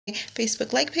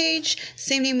Facebook like page,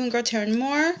 same name, Moon Girl Tarot and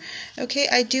More. Okay,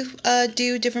 I do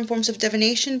do different forms of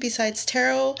divination besides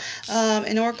tarot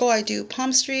and oracle. I do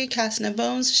palmistry, casting of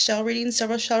bones, shell readings,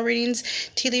 several shell readings,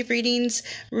 tea leaf readings,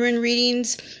 rune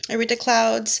readings. I read the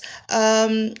clouds,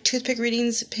 toothpick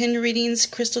readings, pin readings,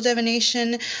 crystal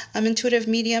divination. I'm intuitive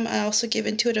medium. I also give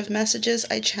intuitive messages.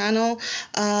 I channel.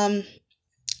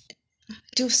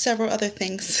 Do several other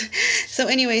things. So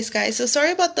anyways, guys, so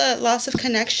sorry about the loss of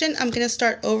connection. I'm going to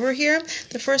start over here.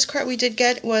 The first card we did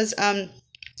get was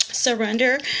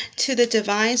surrender to the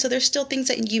divine. So there's still things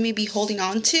that you may be holding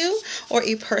on to, or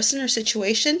a person or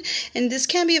situation, and this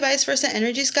can be vice versa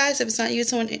energies, guys, if it's not you,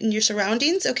 someone in your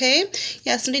surroundings. Okay,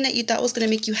 yeah, something that you thought was going to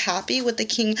make you happy with the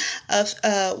King of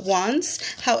Wands,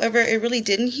 however it really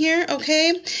didn't here.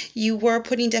 Okay, you were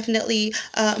putting definitely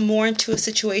more into a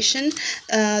situation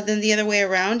than the other way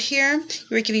around here.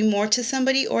 You were giving more to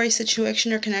somebody or a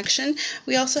situation or connection.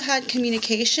 We also had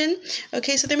communication.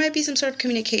 Okay, so there might be some sort of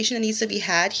communication that needs to be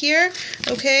had here.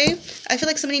 Okay, I feel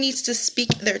like somebody needs to speak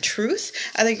their truth.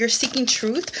 Either you're seeking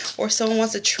truth or someone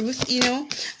wants the truth, you know,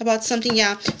 about something.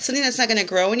 Yeah, something that's not going to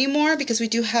grow anymore, because we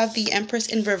do have the Empress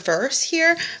in reverse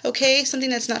here. Okay, something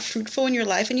that's not fruitful in your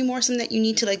life anymore, something that you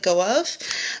need to let go of.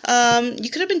 You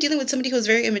could have been dealing with somebody who was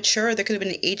very immature. There could have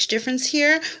been an age difference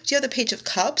here. You have the Page of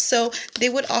Cups, so they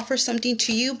would offer something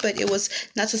to you, but it was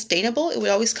not sustainable. It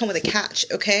would always come with a catch.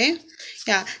 Okay,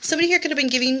 yeah, somebody here could have been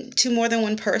giving to more than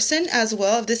one person as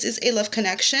well. If this is a love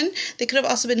connection, they could have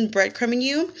also been breadcrumbing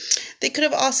you. They could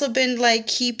have also been like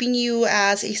keeping you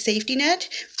as a safety net.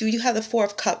 You have the Four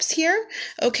of Cups here,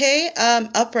 okay,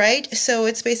 upright. So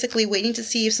it's basically waiting to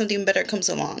see if something better comes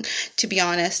along, to be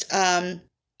honest.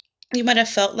 You might have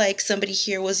felt like somebody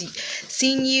here was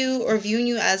seeing you or viewing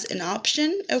you as an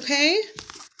option, okay?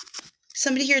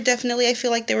 Somebody here definitely, I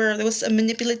feel like there was a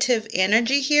manipulative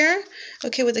energy here.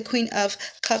 Okay, with the Queen of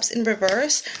Cups in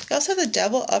reverse. We also have the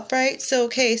Devil upright. So,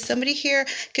 okay, somebody here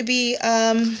could be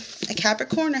a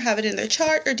Capricorn or have it in their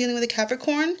chart or dealing with a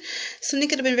Capricorn. Something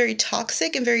could have been very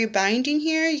toxic and very binding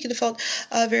here. You could have felt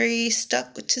very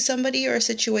stuck to somebody or a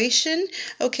situation.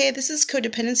 Okay, this is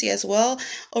codependency as well.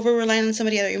 Over relying on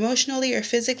somebody either emotionally or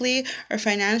physically or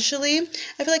financially.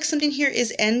 I feel like something here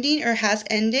is ending or has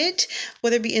ended,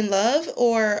 whether it be in love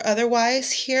or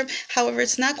otherwise here. However,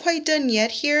 it's not quite done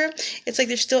yet here. It's like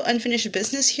there's still unfinished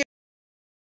business here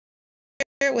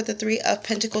with the Three of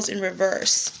Pentacles in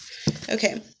reverse.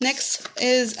 Okay, next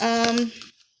is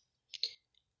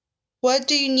what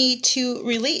do you need to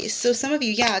release? So some of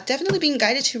you, yeah, definitely being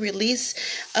guided to release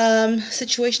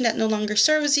situation that no longer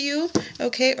serves you,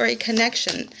 okay, or a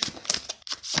connection.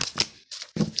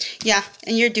 Yeah,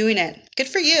 and you're doing it. Good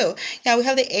for you. Yeah, we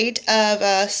have the Eight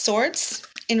of Swords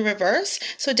in reverse.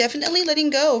 So definitely letting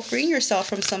go, freeing yourself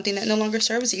from something that no longer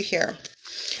serves you here.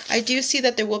 I do see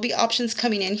that there will be options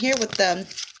coming in here with the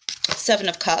Seven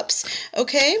of Cups.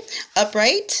 Okay,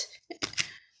 upright.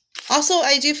 Also,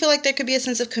 I do feel like there could be a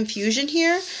sense of confusion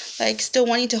here, like still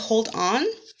wanting to hold on.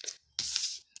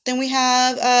 Then we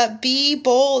have be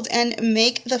bold and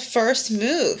make the first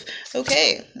move.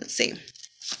 Okay, let's see.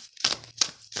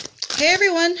 Hey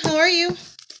everyone, how are you?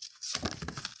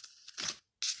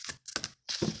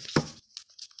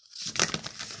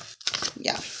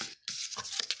 Yeah.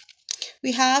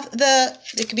 We have there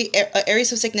could be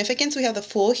areas of significance. We have the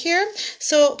Fool here.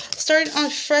 So starting on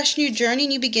a fresh new journey,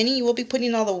 new beginning, you will be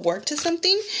putting all the work to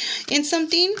something.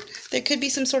 There could be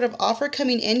some sort of offer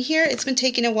coming in here. It's been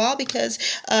taking a while because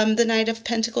the Knight of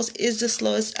Pentacles is the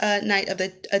slowest knight of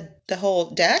the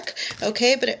whole deck.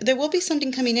 Okay, but there will be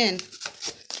something coming in.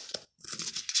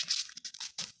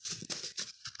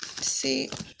 Let's see.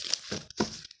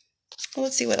 Well,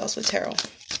 let's see what else with tarot.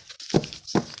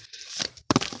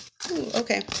 Ooh,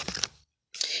 okay.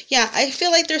 Yeah, I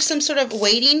feel like there's some sort of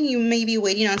waiting. You may be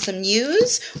waiting on some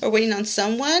news or waiting on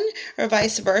someone or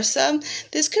vice versa.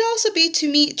 This could also be to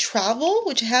meet travel,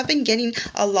 which I have been getting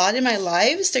a lot in my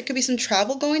lives. There could be some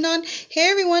travel going on. Hey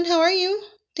everyone, how are you?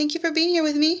 Thank you for being here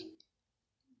with me.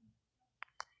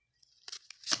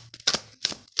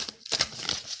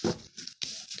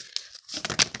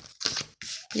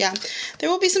 Yeah, there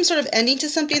will be some sort of ending to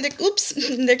something. Oops,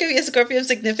 there could be a Scorpio of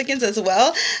significance as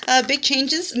well. Big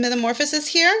changes, metamorphosis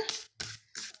here.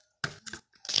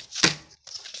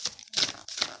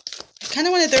 I kind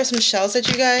of want to throw some shells at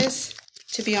you guys,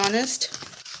 to be honest.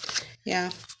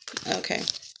 Yeah, okay.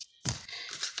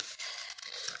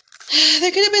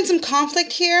 There could have been some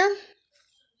conflict here.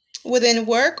 within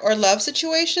work or love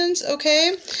situations,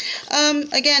 okay?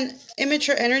 Again,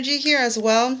 immature energy here as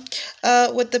well,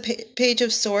 with the Page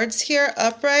of Swords here,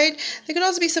 upright. There could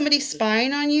also be somebody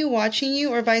spying on you, watching you,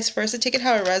 or vice versa. Take it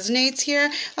how it resonates here.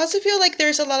 I also feel like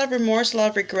there's a lot of remorse, a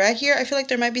lot of regret here. I feel like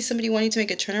there might be somebody wanting to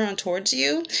make a turnaround towards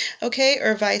you, okay,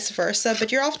 or vice versa.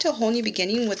 But you're off to a whole new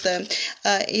beginning with the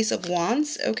Ace of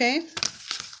Wands, okay?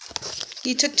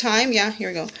 You took time, yeah, here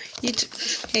we go.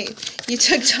 You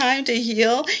took time to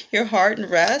heal your heart and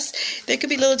rest. There could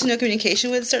be little to no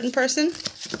communication with a certain person.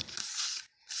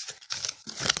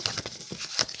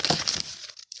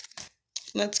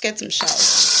 Let's get some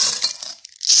shells.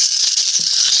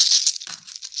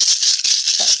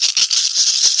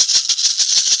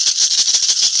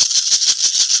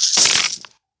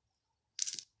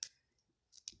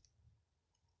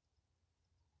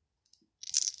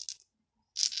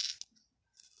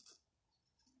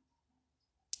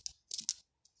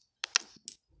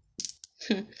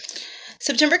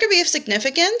 September could be of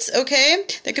significance, okay?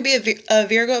 There could be a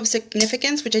Virgo of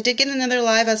significance, which I did get in another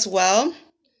live as well.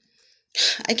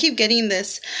 I keep getting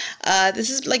this. This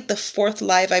is like the 4th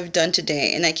live I've done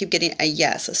today, and I keep getting a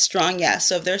yes, a strong yes.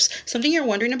 So if there's something you're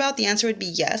wondering about, the answer would be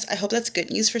yes. I hope that's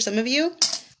good news for some of you.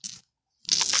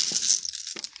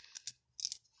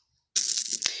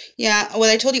 Yeah, what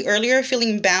I told you earlier,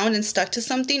 feeling bound and stuck to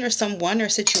something or someone or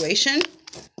situation.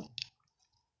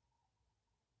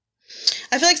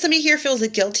 I feel like somebody here feels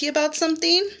guilty about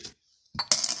something.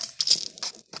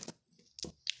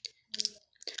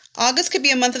 August could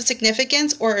be a month of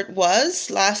significance, or it was.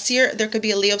 Last year, there could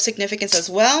be a Leo of significance as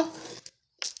well.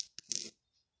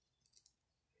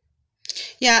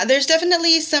 Yeah, there's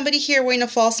definitely somebody here wearing a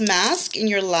false mask in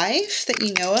your life that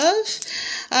you know of.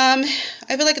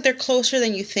 I feel like they're closer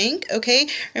than you think, okay?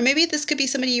 Or maybe this could be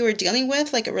somebody you were dealing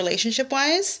with, like a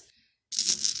relationship-wise.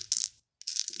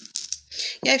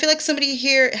 Yeah, I feel like somebody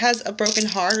here has a broken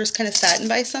heart or is kind of saddened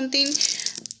by something.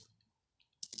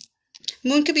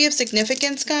 Moon could be of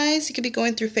significance, guys. You could be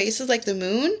going through phases like the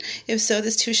moon. If so,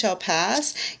 this too shall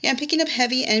pass. Yeah, I'm picking up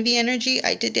heavy envy energy.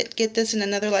 I did get this in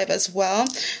another live as well.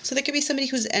 So there could be somebody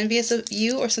who's envious of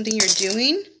you or something you're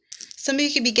doing.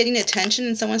 Somebody could be getting attention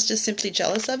and someone's just simply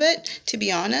jealous of it, to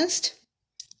be honest.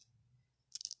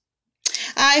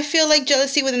 I feel like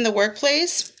jealousy within the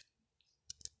workplace.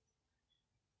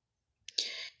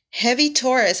 Heavy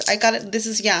Taurus. I got it. This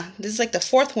is like the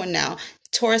 4th one now.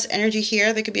 Taurus energy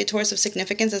here. There could be a Taurus of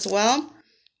significance as well.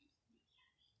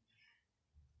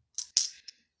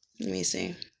 Let me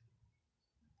see.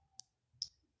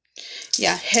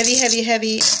 Yeah, heavy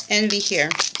envy here.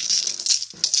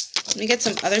 Let me get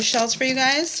some other shells for you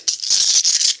guys.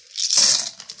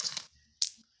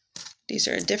 These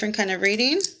are a different kind of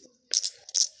reading.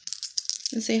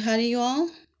 And say hi to you all.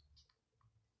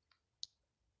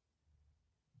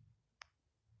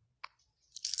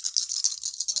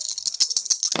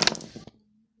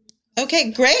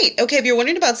 Okay, great. Okay, if you're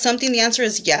wondering about something, the answer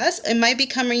is yes. It might be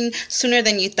coming sooner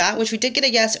than you thought, which we did get a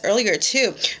yes earlier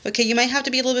too. Okay, you might have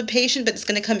to be a little bit patient, but it's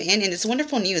going to come in, and it's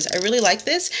wonderful news. I really like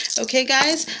this. Okay,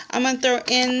 guys, I'm going to throw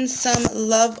in some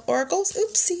love oracles.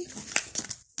 Oopsie.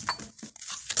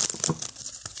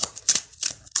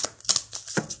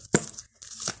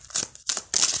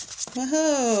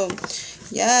 Whoa.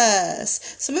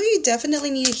 Yes. Some of you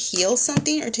definitely need to heal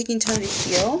something or taking time to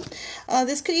heal.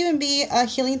 This could even be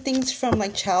healing things from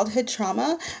like childhood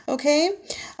trauma. Okay.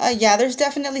 Yeah, there's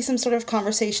definitely some sort of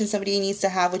conversation somebody needs to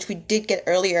have, which we did get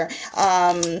earlier.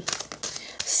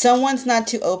 Someone's not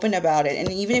too open about it. And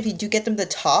even if you do get them to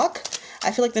talk,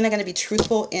 I feel like they're not going to be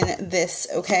truthful in this.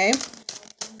 Okay.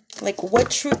 Like, what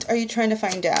truth are you trying to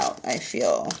find out? I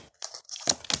feel.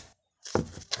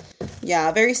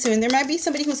 Yeah, very soon. There might be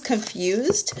somebody who's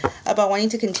confused about wanting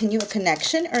to continue a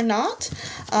connection or not.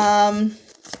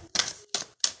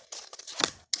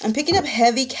 I'm picking up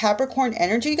heavy Capricorn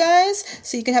energy, guys,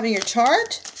 so you can have it in your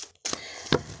chart.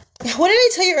 What did I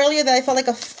tell you earlier that I felt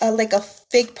like a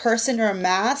fake person or a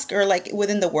mask, or like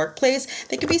within the workplace?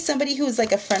 There could be somebody who's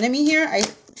like a frenemy here. I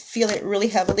feel it really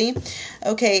heavily.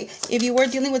 Okay, if you were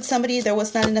dealing with somebody, there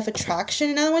was not enough attraction,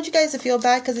 and I don't want you guys to feel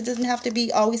bad because it doesn't have to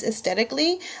be always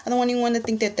aesthetically. I don't want anyone to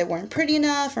think that they weren't pretty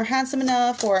enough or handsome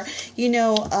enough, or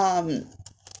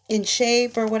in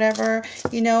shape or whatever.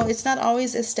 It's not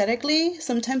always aesthetically.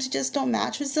 Sometimes you just don't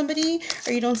match with somebody,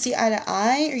 or you don't see eye to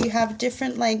eye, or you have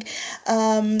different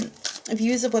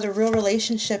views of what a real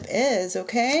relationship is.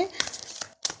 Okay,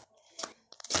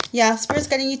 yeah, Spirit's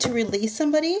guiding you to release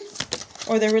somebody,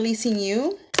 or they're releasing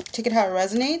you. Take it how it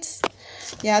resonates.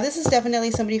 Yeah, this is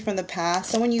definitely somebody from the past,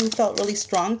 someone you felt really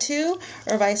strong to,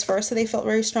 or vice versa, they felt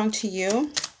very strong to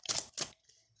you.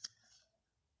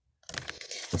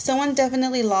 Someone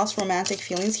definitely lost romantic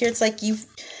feelings here. It's like you've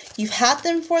had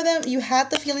them for them. You had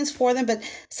the feelings for them, but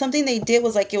something they did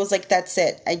was like, it was like, that's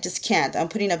it. I just can't. I'm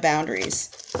putting up boundaries.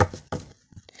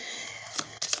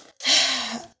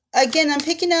 Again, I'm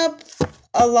picking up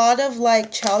a lot of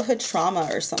like childhood trauma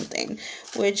or something,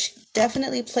 which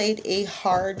definitely played a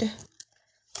hard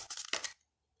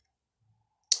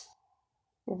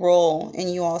role in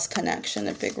you all's connection,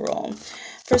 a big role.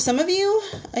 For some of you,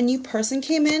 a new person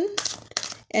came in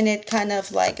and it kind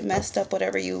of like messed up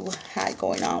whatever you had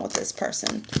going on with this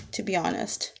person, to be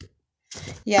honest.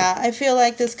 Yeah, I feel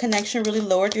like this connection really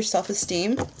lowered your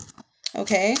self-esteem.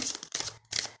 Okay?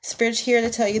 Spirit's here to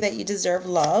tell you that you deserve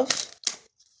love.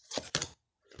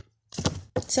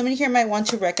 Somebody here might want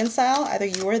to reconcile, either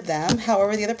you or them.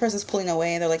 However, the other person's pulling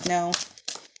away. They're like, no,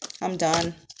 I'm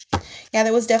done. Yeah,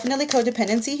 there was definitely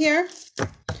codependency here.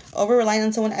 Over-relying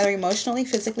on someone either emotionally,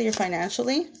 physically, or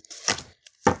financially.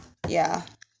 Yeah.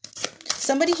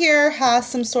 Somebody here has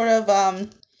some sort of, I'm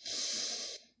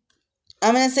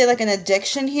going to say like an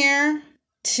addiction here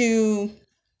to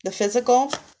the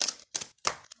physical.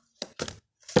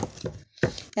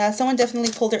 Yeah, someone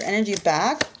definitely pulled their energy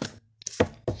back.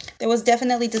 There was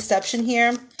definitely deception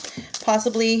here.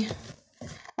 Possibly,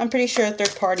 I'm pretty sure a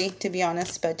third party, to be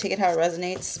honest, but take it how it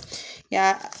resonates.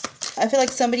 Yeah, I feel like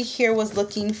somebody here was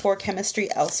looking for chemistry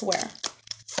elsewhere.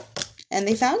 And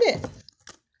they found it.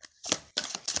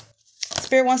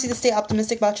 Spirit wants you to stay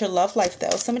optimistic about your love life,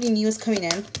 though. Somebody new is coming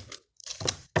in.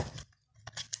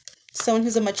 Someone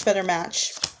who's a much better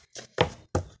match.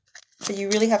 But you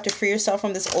really have to free yourself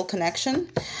from this old connection.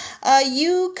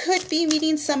 You could be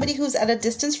meeting somebody who's at a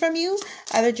distance from you,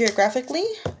 either geographically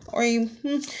or you...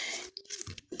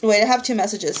 Wait, I have two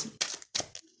messages.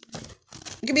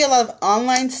 It could be a lot of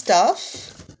online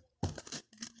stuff.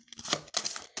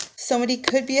 Somebody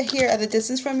could be here at a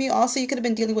distance from you. Also, you could have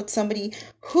been dealing with somebody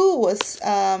who was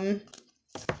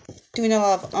doing a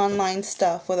lot of online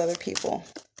stuff with other people.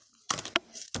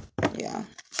 Yeah.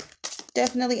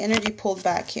 Definitely energy pulled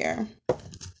back here.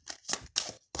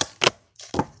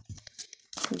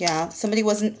 Yeah, somebody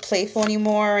wasn't playful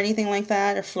anymore or anything like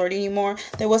that, or flirty anymore.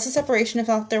 There was a separation, if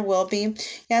not there will be.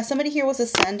 Yeah, somebody here was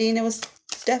ascending. There was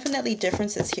definitely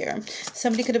differences here.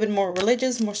 Somebody could have been more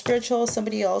religious, more spiritual.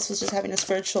 Somebody else was just having a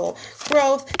spiritual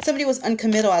growth. Somebody was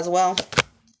uncommittal as well.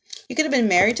 You could have been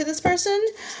married to this person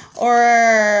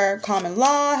or common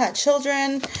law, had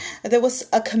children. There was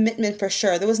a commitment for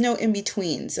sure. There was no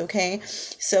in-betweens, okay?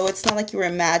 So it's not like you were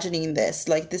imagining this.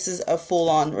 Like this is a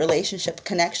full-on relationship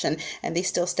connection and they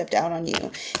still stepped out on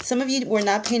you. Some of you were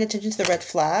not paying attention to the red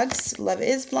flags. Love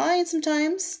is blind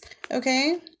sometimes,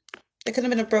 okay? There could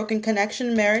have been a broken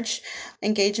connection, marriage,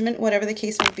 engagement, whatever the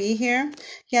case may be here.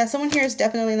 Yeah, someone here is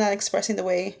definitely not expressing the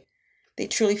way they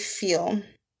truly feel.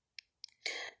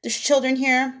 There's children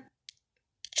here.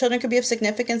 Children could be of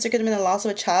significance. There could have been the loss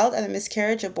of a child, either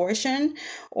miscarriage, abortion,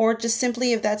 or just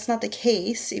simply, if that's not the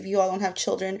case, if you all don't have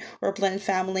children or a blended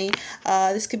family,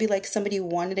 this could be like somebody who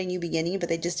wanted a new beginning, but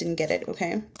they just didn't get it,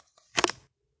 okay?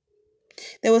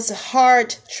 There was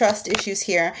hard trust issues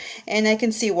here, and I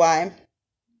can see why.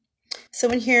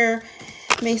 Someone here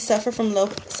may suffer from low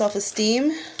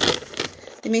self-esteem.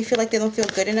 They may feel like they don't feel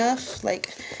good enough,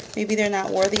 like maybe they're not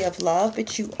worthy of love,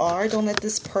 but you are. Don't let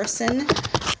this person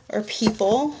or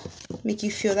people make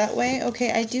you feel that way.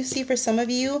 Okay, I do see for some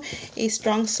of you a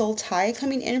strong soul tie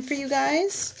coming in for you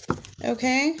guys.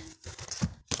 Okay,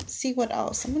 let's see what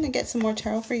else. I'm going to get some more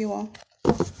tarot for you all.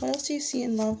 What else do you see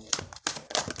in love?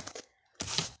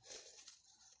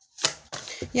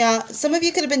 Yeah, some of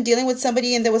you could have been dealing with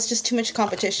somebody and there was just too much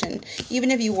competition.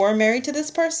 Even if you were married to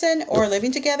this person or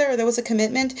living together or there was a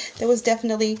commitment, there was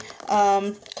definitely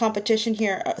competition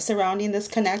here surrounding this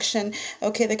connection.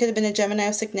 Okay, there could have been a Gemini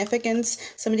of significance.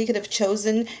 Somebody could have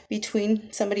chosen between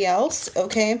somebody else.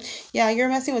 Okay, yeah, you're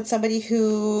messing with somebody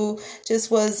who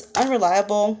just was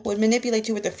unreliable, would manipulate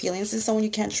you with their feelings. This is someone you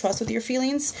can't trust with your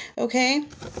feelings. Okay.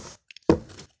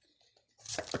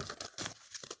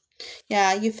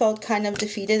 Yeah, you felt kind of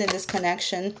defeated in this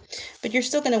connection, but you're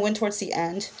still going to win towards the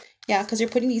end. Yeah, because you're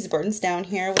putting these burdens down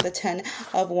here with the 10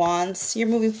 of Wands. You're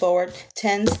moving forward.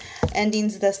 10s,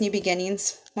 endings, thus new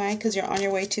beginnings. Why? Because you're on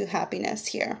your way to happiness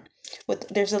here.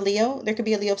 There's a Leo. There could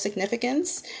be a Leo of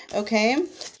significance. Okay.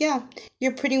 Yeah,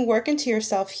 you're putting work into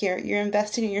yourself here. You're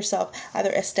investing in yourself, either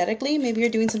aesthetically. Maybe you're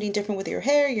doing something different with your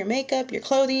hair, your makeup, your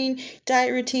clothing,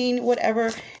 diet routine,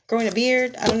 whatever. Growing a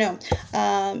beard. I don't know.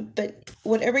 But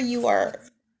whatever you are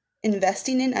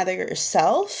investing in, either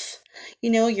yourself You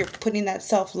know, you're putting that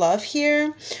self-love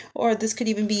here, or this could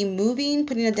even be moving,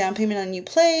 putting a down payment on a new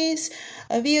place,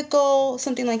 a vehicle,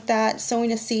 something like that,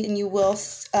 sowing a seed, and you will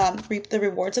reap the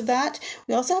rewards of that.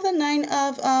 We also have the Nine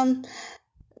of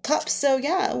Cups, so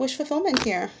yeah, wish fulfillment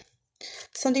here.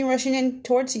 Something rushing in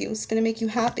towards you is going to make you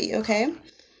happy, okay?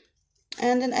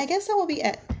 And then I guess that will be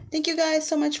it. Thank you guys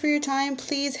so much for your time.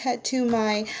 Please head to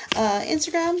my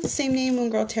Instagram, same name,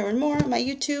 Moongirl Tarot and More. My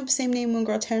YouTube, same name,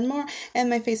 Moongirl Tarot and More. And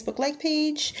my Facebook like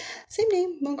page, same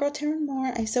name, Moongirl Tarot and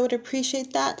More. I so would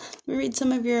appreciate that. Let me read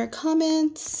some of your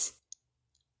comments.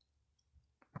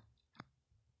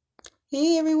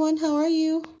 Hey everyone, how are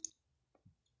you?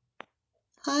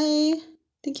 Hi.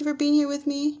 Thank you for being here with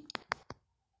me.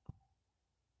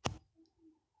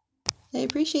 I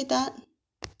appreciate that.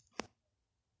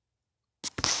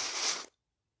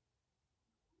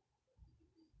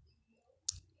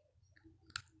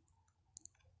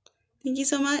 Thank you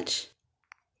so much.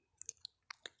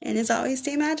 And as always,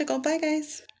 stay magical. Bye,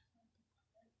 guys.